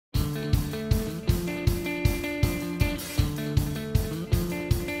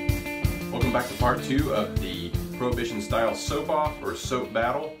welcome back to part 2 of the Prohibition style soap off or soap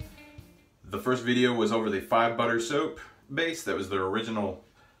battle. The first video was over the 5 butter soap base. That was their original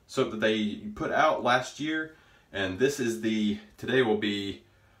soap that they put out last year, and this is today we'll be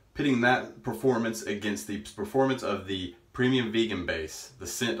pitting that performance against the performance of the premium vegan base. The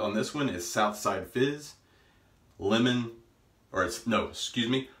scent on this one is Southside Fizz, lemon,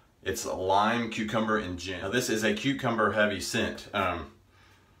 it's lime, cucumber, and gin. Now this is a cucumber heavy scent.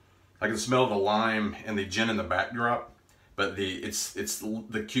 I can smell the lime and the gin in the backdrop, but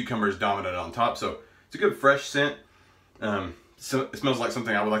the cucumber is dominant on top, so it's a good fresh scent. So it smells like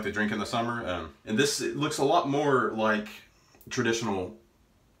something I would like to drink in the summer. And it looks a lot more like traditional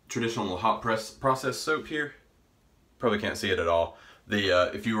hot process soap here. Probably can't see it at all.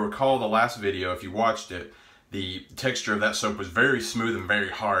 If you recall the last video, if you watched it, the texture of that soap was very smooth and very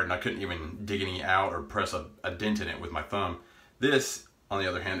hard, and I couldn't even dig any out or press a dent in it with my thumb. This, on the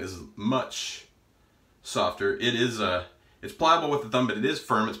other hand, is much softer. It's pliable with the thumb, but it is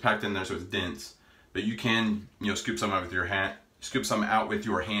firm. It's packed in there, so it's dense. But you can, scoop some out with your hand,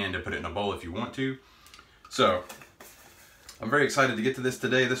 and put it in a bowl if you want to. So I'm very excited to get to this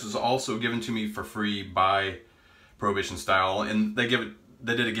today. This was also given to me for free by Prohibition Style, and they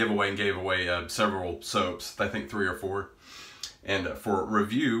did a giveaway and gave away several soaps, I think 3 or 4, and for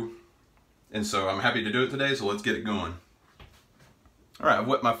review. And so I'm happy to do it today, so let's get it going. Alright, I've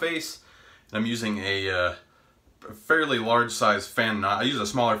wet my face, and I'm using a fairly large size fan knot. I use a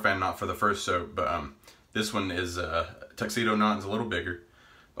smaller fan knot for the first soap, but this one is a tuxedo knot, is a little bigger.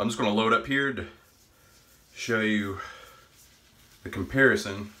 I'm just going to load up here to show you the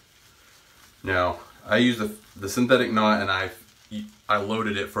comparison. Now, I used the synthetic knot, and I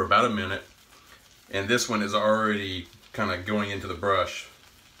loaded it for about a minute, and this one is already kind of going into the brush.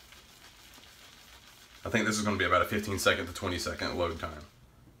 I think this is going to be about a 15-second to 20-second load time.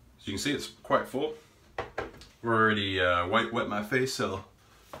 So you can see it's quite full. We're already wet my face, so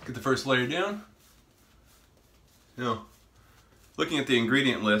get the first layer down. Now, looking at the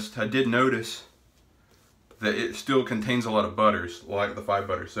ingredient list, I did notice that it still contains a lot of butters, like the 5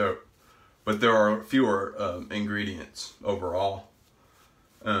 butter soap, but there are fewer ingredients overall.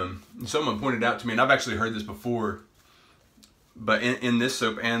 Someone pointed out to me, and I've actually heard this before, but in this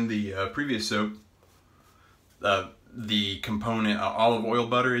soap and the previous soap, the component olive oil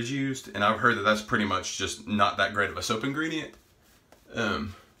butter is used, and I've heard that that's pretty much just not that great of a soap ingredient.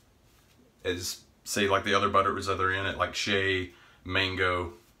 As say like the other butters that are in it, like Shea,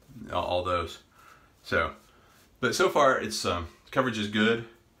 mango, all those. But so far it's coverage is good,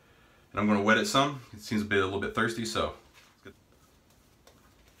 and I'm going to wet it some. It seems to be a little bit thirsty, so.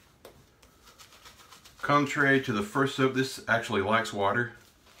 Contrary to the first soap, this actually likes water.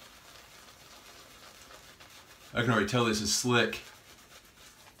 I can already tell this is slick,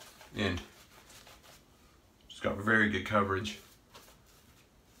 and it's got very good coverage.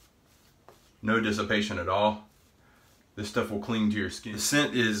 No dissipation at all. This stuff will cling to your skin. The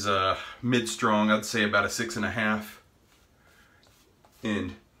scent is mid-strong. I'd say about a 6.5,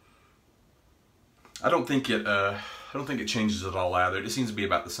 and I don't think it changes at all either. It seems to be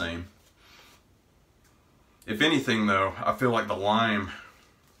about the same. If anything, though, I feel like the lime,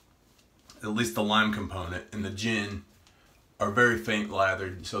 at least the lime component, and the gin are very faint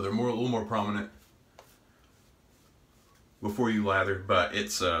lathered, so they're a little more prominent before you lather, but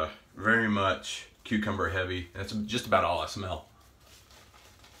it's very much cucumber heavy. That's just about all I smell.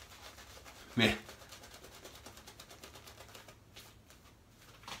 Man,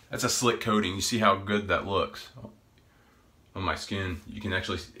 that's a slick coating. You see how good that looks on my skin. You can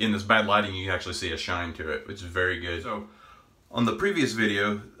actually, in this bad lighting, you can actually see a shine to it, which is very good. So, on the previous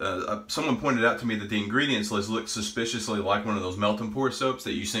video, someone pointed out to me that the ingredients list looked suspiciously like one of those melt and pour soaps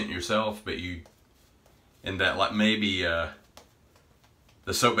that you sent yourself, and that like maybe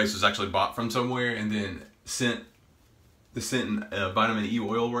the soap base was actually bought from somewhere, and then the scent and vitamin E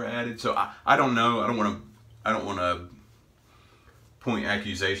oil were added. So I don't know. I don't want to point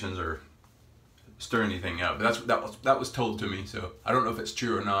accusations or stir anything up. But that was told to me, so I don't know if it's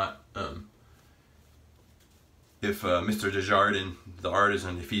true or not. If Mr. Desjardins, the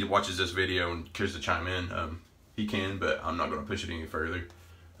artisan, if he watches this video and cares to chime in, he can, but I'm not going to push it any further.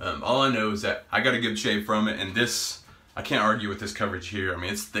 All I know is that I got a good shave from it, and this, I can't argue with this coverage here. I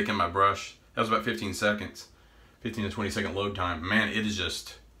mean, it's thick in my brush. That was about 15 seconds, 15 to 20-second load time. Man, it is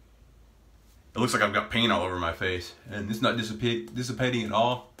just, it looks like I've got paint all over my face, and it's not dissipating at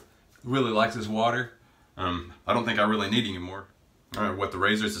all. It really likes this water. I don't think I really need any more. All right, what the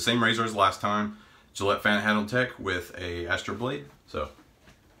razor, it's the same razor as last time. Gillette Fan Handle Tech with a Astro blade. So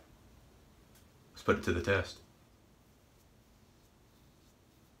let's put it to the test.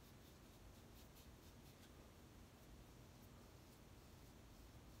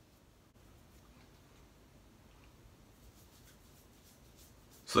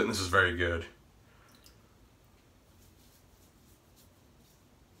 Slickness is very good.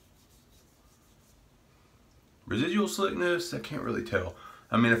 Residual slickness, I can't really tell.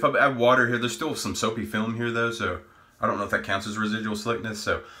 I mean, if I add water here, there's still some soapy film here though, so I don't know if that counts as residual slickness,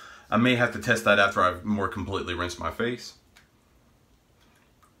 so I may have to test that after I've more completely rinsed my face.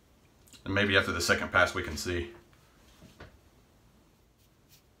 And maybe after the second pass we can see.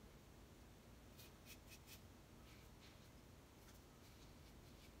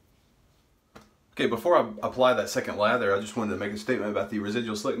 Okay, before I apply that second lather, I just wanted to make a statement about the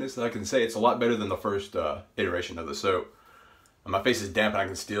residual slickness. And I can say it's a lot better than the first iteration of the soap. And my face is damp and I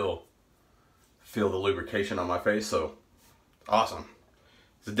can still feel the lubrication on my face, so awesome.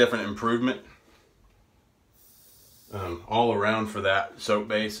 It's a definite improvement all around for that soap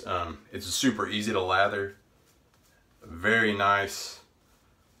base. It's super easy to lather, very nice,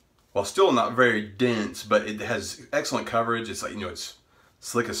 while still not very dense, but it has excellent coverage. It's like, you know, it's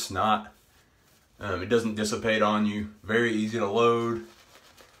slick as snot. It doesn't dissipate on you. Very easy to load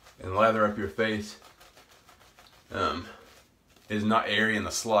and lather up your face. It is not airy in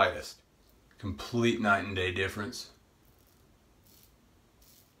the slightest. Complete night and day difference.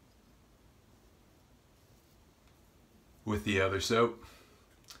 With the other soap.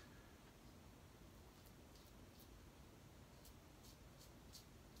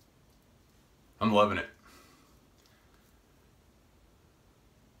 I'm loving it.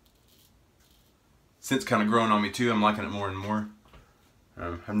 Scent's kind of growing on me too. I'm liking it more and more.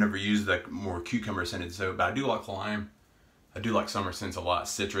 I've never used that more cucumber scented soap, but I do like lime. I do like summer scents a lot,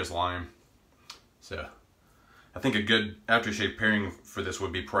 citrus, lime. So I think a good aftershave pairing for this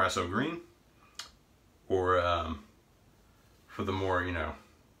would be Prohibtion green, or for the more, you know,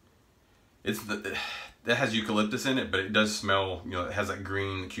 that has eucalyptus in it, but it does smell, you know, it has that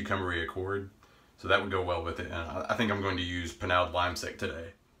green cucumbery accord, so that would go well with it. And I think I'm going to use Panade Lime Sec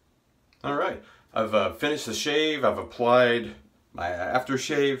today. All right, I've finished the shave. I've applied my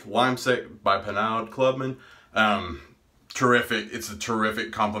aftershave, Lime Sec by Panade Clubman. Terrific. It's a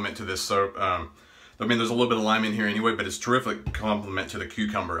terrific compliment to this soap. I mean, there's a little bit of lime in here anyway, but it's terrific compliment to the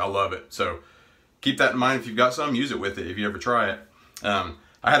cucumber. I love it. So keep that in mind. If you've got some, use it with it if you ever try it. I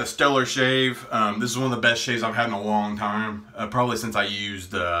had a stellar shave. This is one of the best shaves I've had in a long time. Probably since I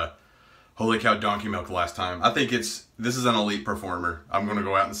used Holy Cow Donkey Milk last time. I think this is an elite performer. I'm going to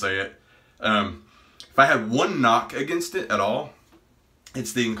go out and say it. If I had one knock against it at all,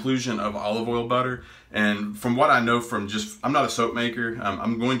 it's the inclusion of olive oil butter. And from what I know from I'm not a soap maker.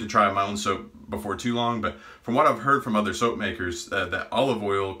 I'm going to try my own soap before too long, but from what I've heard from other soap makers, that olive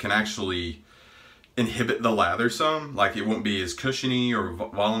oil can actually inhibit the lather some. Like, it won't be as cushiony or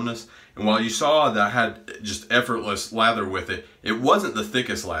voluminous. And while you saw that I had just effortless lather with it, it wasn't the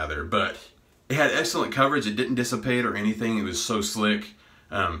thickest lather, but it had excellent coverage. It didn't dissipate or anything. It was so slick.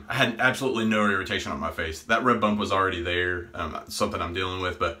 I had absolutely no irritation on my face. That red bump was already there, something I'm dealing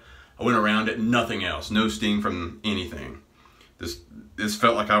with, but I went around it, nothing else, no sting from anything. This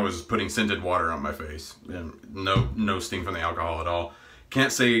felt like I was putting scented water on my face, and no sting from the alcohol at all.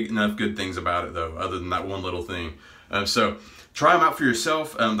 Can't say enough good things about it though, other than that one little thing. So try them out for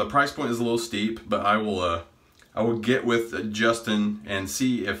yourself. The price point is a little steep, but I will get with Justin and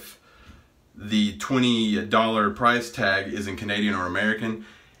see if the $20 price tag is in Canadian or American.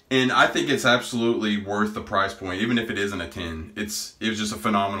 And I think it's absolutely worth the price point, even if it isn't a 10. It was just a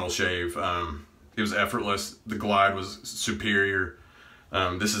phenomenal shave. It was effortless. The glide was superior.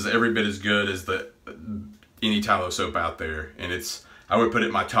 This is every bit as good as any tallow soap out there, and I would put it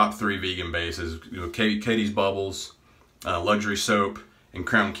in my top 3 vegan bases. You know, Katie's Bubbles, Luxury Soap, and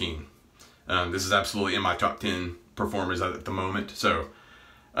Crown King. This is absolutely in my top 10 performers at the moment. So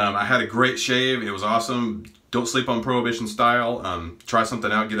I had a great shave. It was awesome. Don't sleep on Prohibition style. Try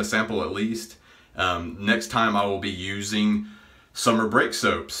something out. Get a sample at least. Next time I will be using Summer Break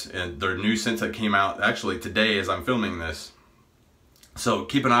soaps, and their new scents that came out actually today as I'm filming this. So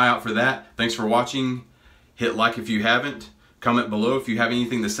keep an eye out for that. Thanks for watching. Hit like if you haven't. Comment below if you have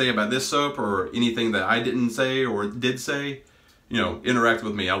anything to say about this soap or anything that I didn't say or did say. You know, interact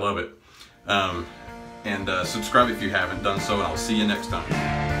with me. I love it. And subscribe if you haven't done so, and I'll see you next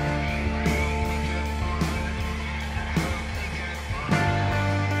time.